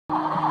In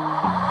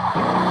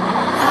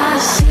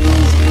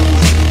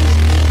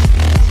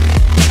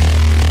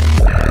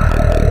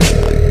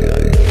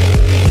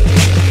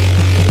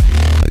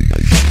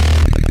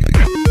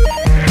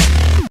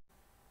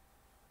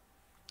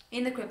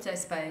the crypto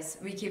space,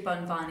 we keep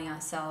on finding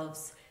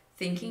ourselves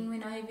thinking we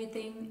know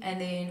everything, and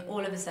then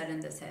all of a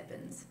sudden this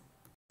happens.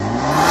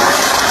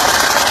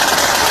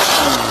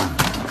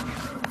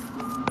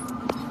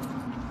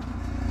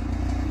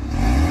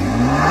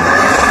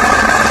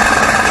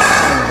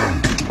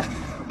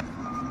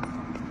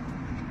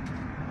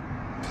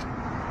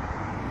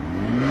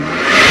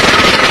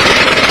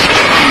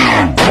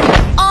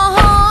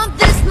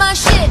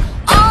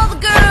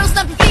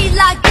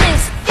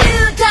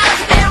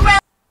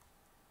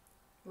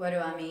 What do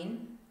I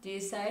mean, do you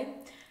say?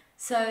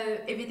 So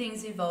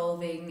everything's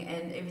evolving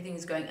and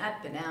everything's going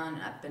up and down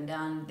and up and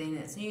down. Then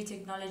it's new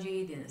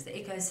technology, then it's the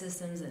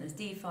ecosystems, and it's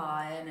DeFi,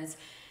 and it's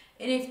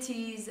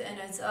NFTs, and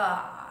it's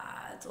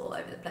all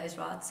over the place,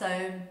 right?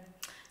 So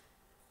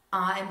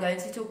I am going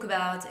to talk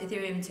about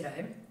Ethereum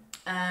today.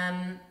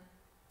 I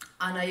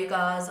know you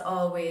guys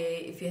are aware.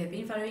 If you have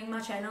been following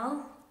my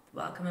channel,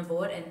 welcome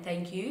aboard and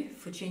thank you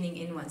for tuning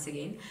in once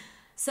again.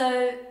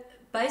 So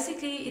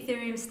basically,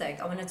 Ethereum Styk,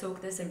 I want to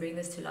talk this and bring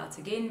this to light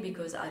again,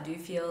 because I do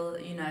feel,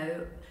 you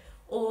know,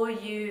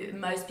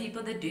 most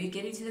people that do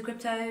get into the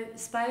crypto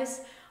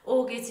space,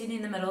 or gets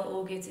in the middle,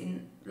 or gets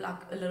in like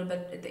a little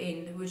bit at the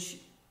end, which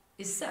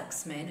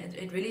sucks, man.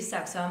 It really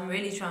sucks. So I'm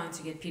really trying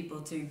to get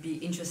people to be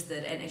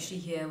interested and actually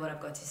hear what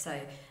I've got to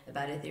say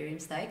about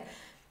Ethereum Styk.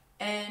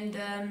 And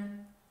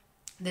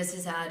this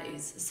is how it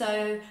is.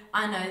 So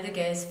I know the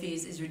gas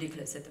fees is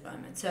ridiculous at the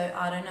moment. So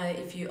I don't know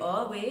if you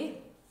are aware.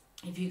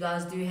 If you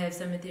guys do have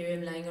some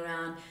Ethereum laying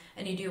around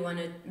and you do want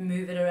to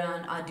move it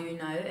around, I do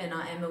know and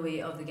I am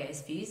aware of the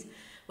gas fees.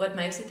 What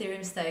makes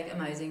Ethereum Styk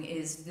amazing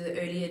is the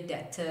early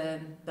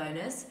adapter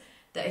bonus.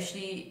 They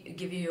actually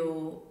give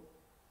you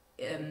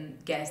your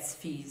gas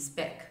fees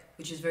back,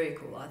 which is very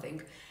cool, I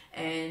think.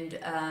 And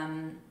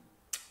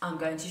I'm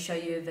going to show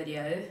you a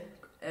video,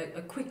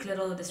 a quick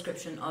little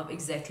description of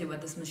exactly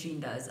what this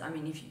machine does. I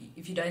mean,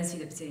 if you don't see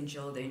the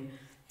potential, then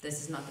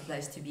this is not the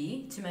place to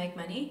be to make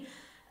money.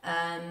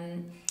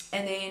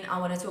 And then I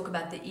want to talk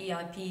about the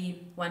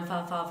EIP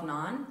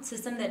 1559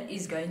 system that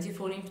is going to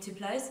fall into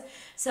place.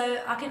 So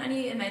I can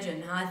only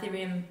imagine how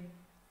Ethereum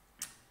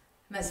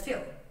must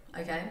feel,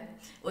 okay?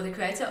 Or the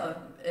creator of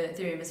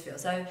Ethereum must feel.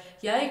 So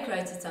yeah, he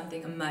created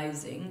something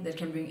amazing that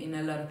can bring in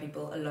a lot of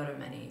people a lot of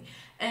money.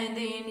 And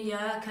then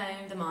yeah,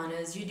 came the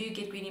miners. You do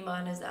get greedy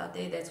miners out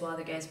there. That's why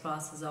the gas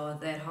prices are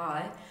that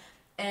high.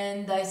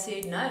 And they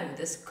said, no,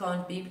 this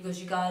can't be,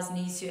 because you guys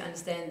need to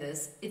understand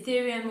this.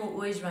 Ethereum will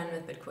always run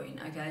with Bitcoin,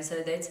 okay?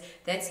 So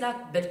that's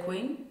like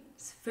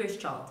Bitcoin's first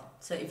child.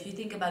 So if you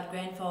think about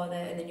grandfather,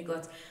 and then you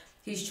got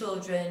his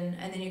children,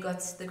 and then you got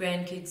the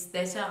grandkids,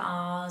 that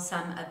are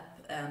sum up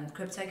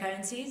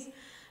cryptocurrencies.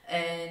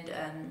 And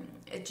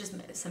it just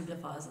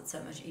simplifies it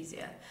so much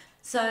easier.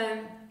 So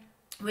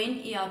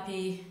when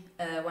EIP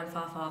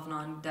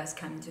 1559 does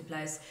come into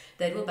place,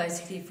 that will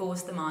basically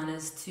force the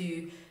miners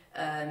to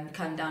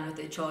come down with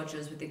their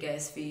charges, with the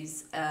gas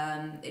fees,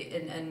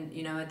 and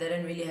you know, they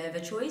don't really have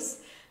a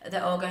choice. They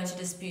are going to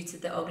dispute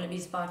it, they are going to be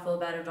spiteful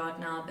about it right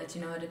now, but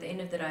you know what, at the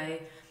end of the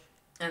day,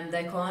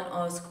 they can't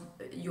ask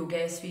your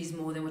gas fees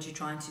more than what you're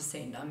trying to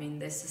send. I mean,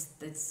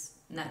 that's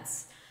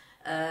nuts.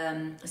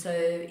 So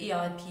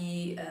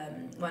EIP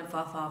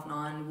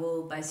 1559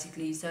 will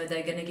basically, so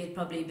they're going to get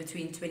probably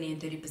between 20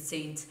 and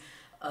 30%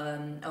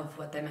 of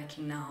what they're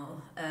making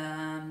now.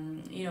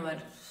 You know what,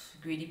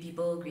 greedy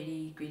people,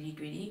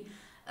 greedy.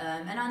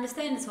 And I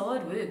understand it's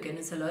hard work and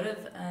it's a lot of,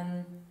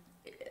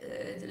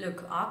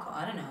 look,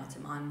 I don't know how to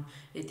mine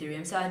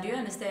Ethereum, so I do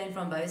understand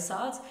from both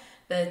sides,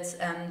 but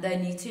they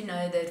need to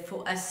know that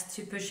for us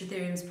to push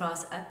Ethereum's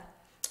price up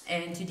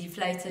and to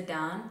deflate it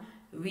down,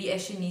 we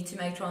actually need to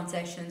make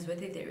transactions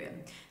with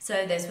Ethereum.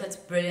 So that's what's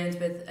brilliant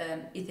with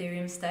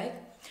Ethereum Styk.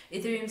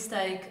 Ethereum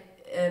Styk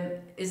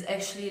is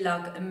actually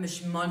like a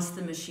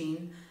monster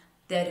machine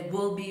that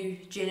will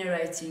be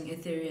generating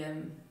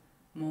Ethereum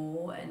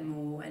more and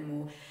more and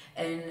more.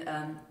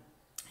 And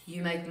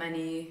you make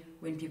money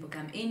when people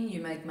come in, you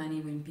make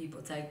money when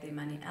people take their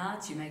money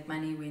out, you make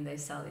money when they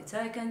sell their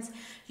tokens,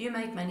 you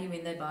make money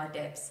when they buy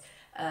dApps.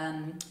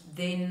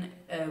 Then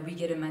we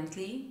get a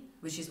monthly,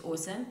 which is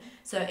awesome.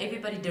 So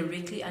everybody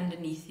directly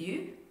underneath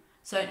you,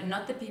 so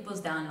not the people's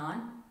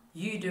downline,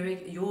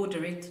 your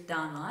direct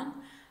downline,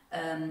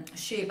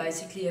 share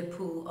basically a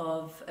pool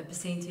of a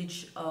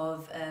percentage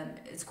of,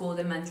 it's called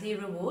a monthly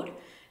reward,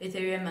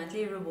 Ethereum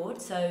monthly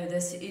reward. So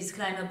this is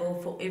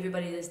claimable for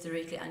everybody that's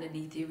directly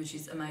underneath you, which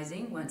is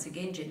amazing. Once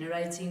again,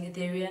 generating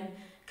Ethereum,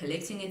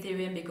 collecting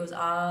Ethereum, because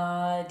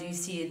I do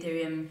see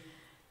Ethereum,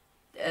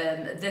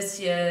 this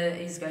year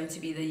is going to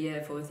be the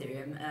year for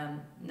Ethereum,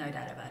 no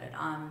doubt about it.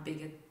 I'm a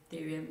big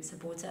Ethereum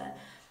supporter.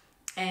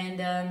 And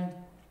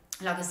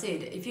like I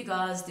said, if you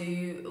guys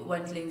do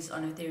want links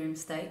on Ethereum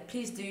Styk,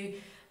 please do.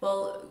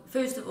 Well,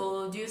 first of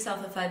all, do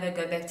yourself a favor,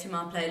 go back to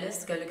my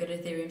playlist, go look at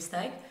Ethereum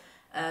Styk.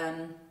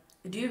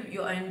 do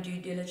your own due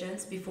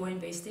diligence before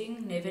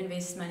investing. Never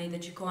invest money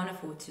that you can't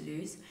afford to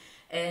lose.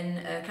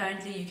 And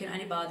currently you can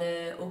only buy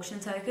the auction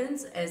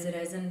tokens, as it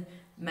hasn't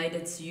made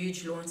its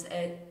huge launch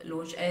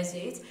as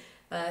yet.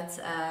 But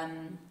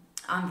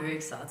I'm very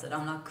excited.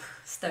 I'm like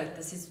stoked.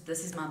 This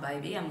is my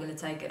baby. I'm gonna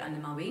take it under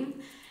my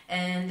wing.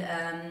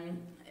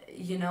 And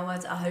you know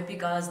what? I hope you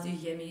guys do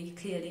hear me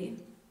clearly,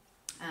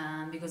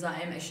 because I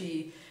am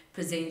actually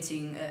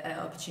presenting an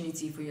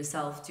opportunity for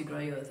yourself to grow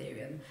your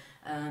Ethereum.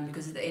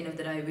 Because at the end of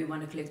the day, we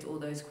want to collect all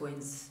those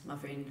coins, my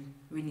friend.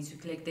 We need to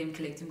collect them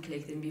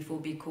before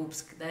big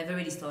corps. They've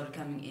already started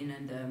coming in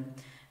and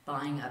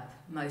buying up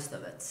most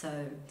of it.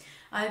 So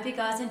I hope you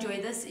guys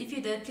enjoyed this. If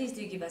you did, please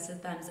do give us a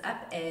thumbs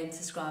up and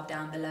subscribe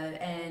down below,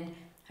 and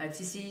hope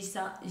to see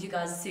you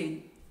guys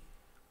soon.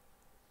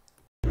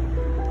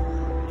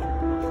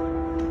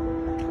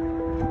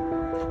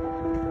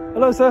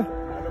 Hello sir.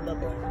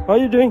 How are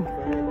you doing?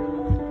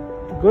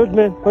 Good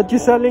man. What you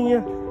selling here?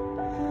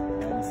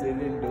 I'm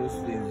selling those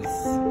things.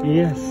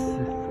 Yes.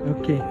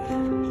 Okay.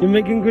 You're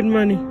making good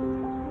money?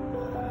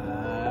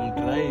 I'm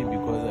trying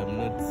because I'm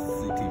not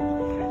sitting.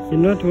 You're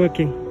not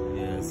working?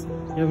 Yes.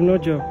 You have no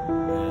job?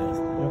 Yes.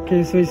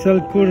 Okay, so you sell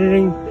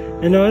couriering.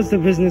 And how's the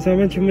business? How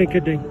much you make a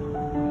day? I'm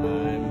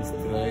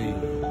trying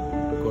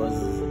because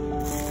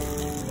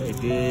a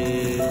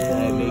day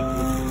I make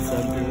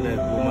something like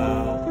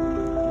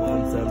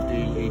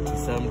 80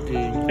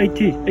 something.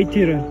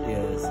 80 rand?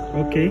 Yes.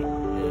 Okay.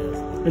 Yes.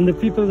 And the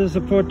people that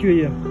support you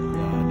here?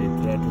 Yeah, they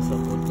try to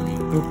support me.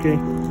 Okay.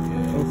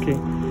 Yes. Okay.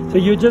 So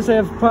you just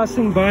have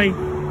passing by,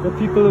 the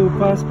people who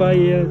pass by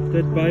here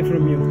that buy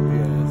from you?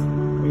 Yes.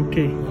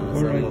 Okay.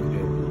 Some Alright. of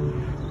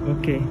them.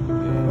 Okay.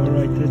 Yeah.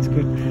 Alright, that's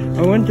good.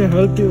 I want to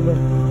help you, but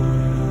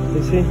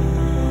you see,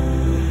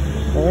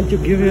 I want to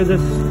give you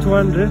this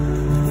 200.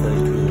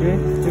 Okay,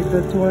 take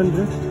that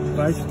 200,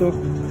 buy stock.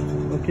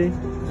 Okay,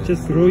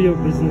 just grow your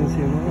business,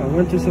 you know. I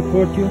want to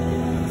support you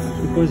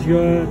because you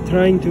are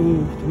trying to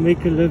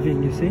make a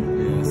living, you see.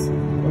 Yes.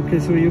 Okay,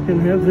 so you can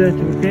have that,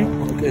 okay?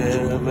 Okay,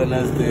 have a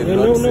nice day.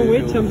 No,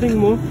 wait, something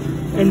more.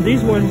 And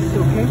these ones,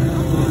 okay?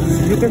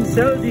 You can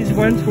sell these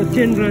ones for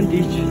 10 rand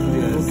each,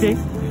 Yes. okay?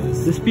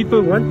 Yes. These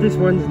people want these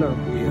ones now,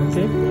 Yes.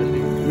 okay?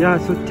 Yeah,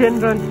 so 10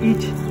 rand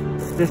each.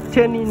 There's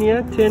 10 in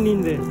here, 10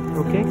 in there,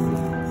 okay?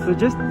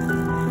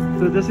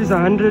 So this is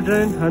 100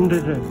 rand,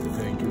 100 rand.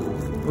 Thank you.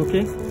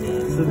 Okay?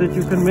 Yes. So that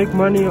you can make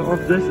money off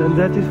this, and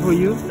that is for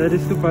you. That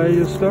is to buy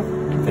your stock.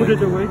 Put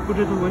it away, put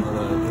it away.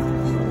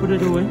 Put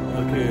it away.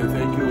 Okay,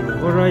 thank you.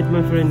 Alright,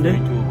 my friend.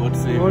 Thank you. God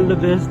save All you. the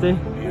best, eh?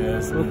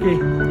 Yes. Okay.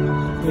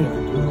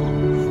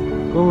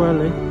 Go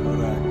well, eh?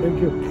 Alright.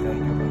 Thank you.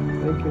 Thank you.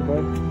 Thank you,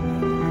 bye.